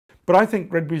But I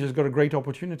think Redbridge has got a great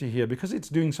opportunity here because it's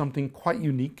doing something quite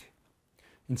unique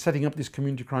in setting up this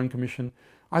Community Crime Commission.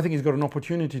 I think it's got an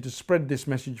opportunity to spread this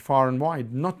message far and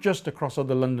wide, not just across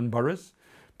other London boroughs,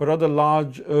 but other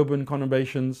large urban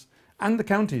conurbations and the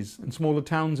counties and smaller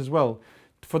towns as well,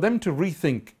 for them to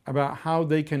rethink about how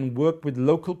they can work with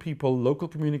local people, local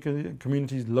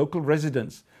communities, local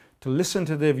residents, to listen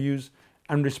to their views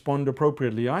and respond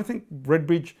appropriately. I think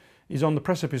Redbridge is on the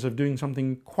precipice of doing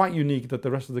something quite unique that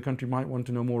the rest of the country might want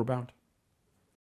to know more about.